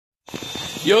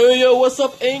Yo, what's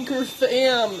up, Anchor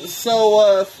fam?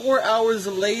 So, 4 hours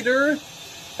later,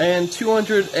 and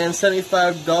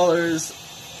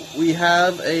 $275, we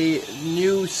have a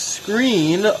new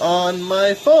screen on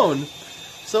my phone.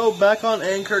 So, back on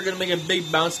Anchor, gonna make a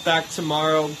big bounce back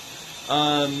tomorrow.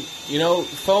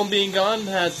 Phone being gone,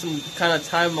 had some kind of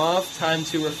time off, time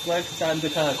to reflect, time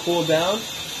to kind of cool down.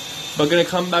 But gonna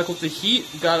come back with the heat.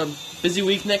 Got a busy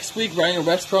week next week, running a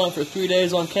restaurant for 3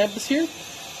 days on campus here.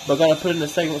 But gotta put in a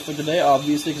segment for today,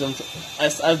 obviously,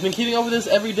 because I've been keeping up with this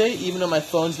every day, even though my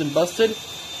phone's been busted.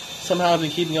 Somehow I've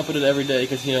been keeping up with it every day,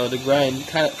 because the grind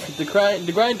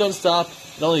don't stop.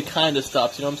 It only kind of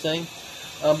stops. You know what I'm saying?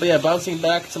 But yeah, bouncing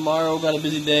back tomorrow. Got a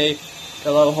busy day. Got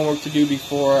a lot of homework to do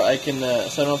before I can. So I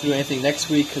don't have to do anything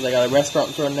next week because I got a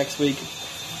restaurant to run next week.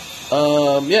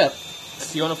 Yeah.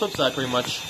 See you on the flip side, pretty much.